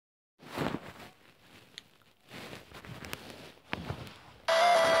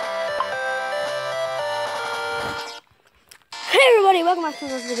welcome back to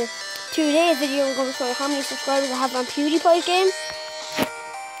another video. Today's video I'm going to show you how many subscribers I have on Pewdiepies game.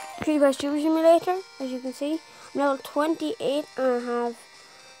 Pewdiepies Super Simulator, as you can see. I'm level 28 and I have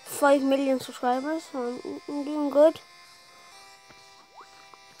 5 million subscribers, so I'm doing good.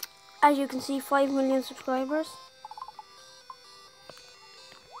 As you can see, 5 million subscribers.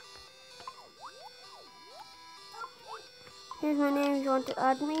 Here's my name if you want to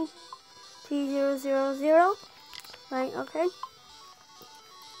add me. T000. Right, okay.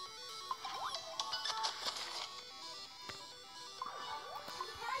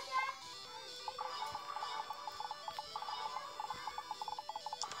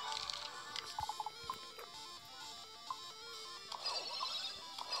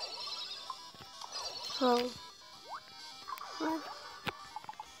 So,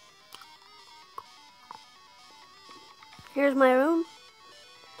 here's my room.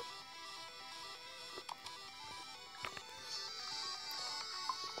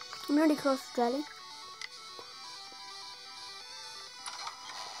 I'm really close to Jelly.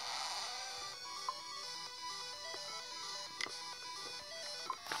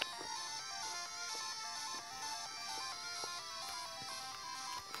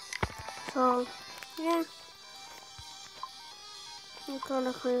 So, yeah. That's all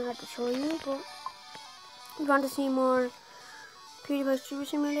I kind of had to show you, but if you want to see more Pewdiepies Super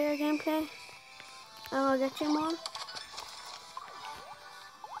Simulator gameplay, I will get you more.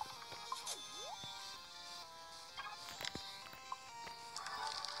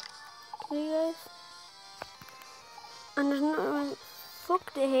 Okay, guys. And there's no,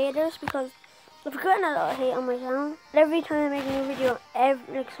 fuck the haters, because I've gotten a lot of hate on my channel. Every time I make a new video,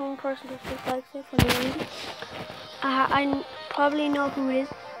 like some person just dislikes it for no reason. I probably know who it is.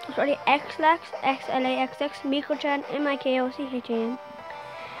 It's already Xlax, XLAXX, Miko-chan, MIKOCHAN.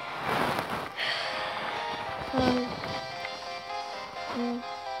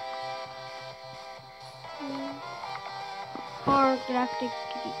 Or Galactic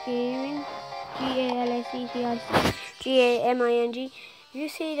Gaming, GALACTIC, If you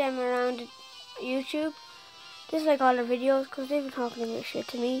see them around YouTube, just like all the videos, because they've been talking about shit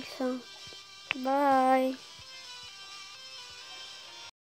to me. So, bye.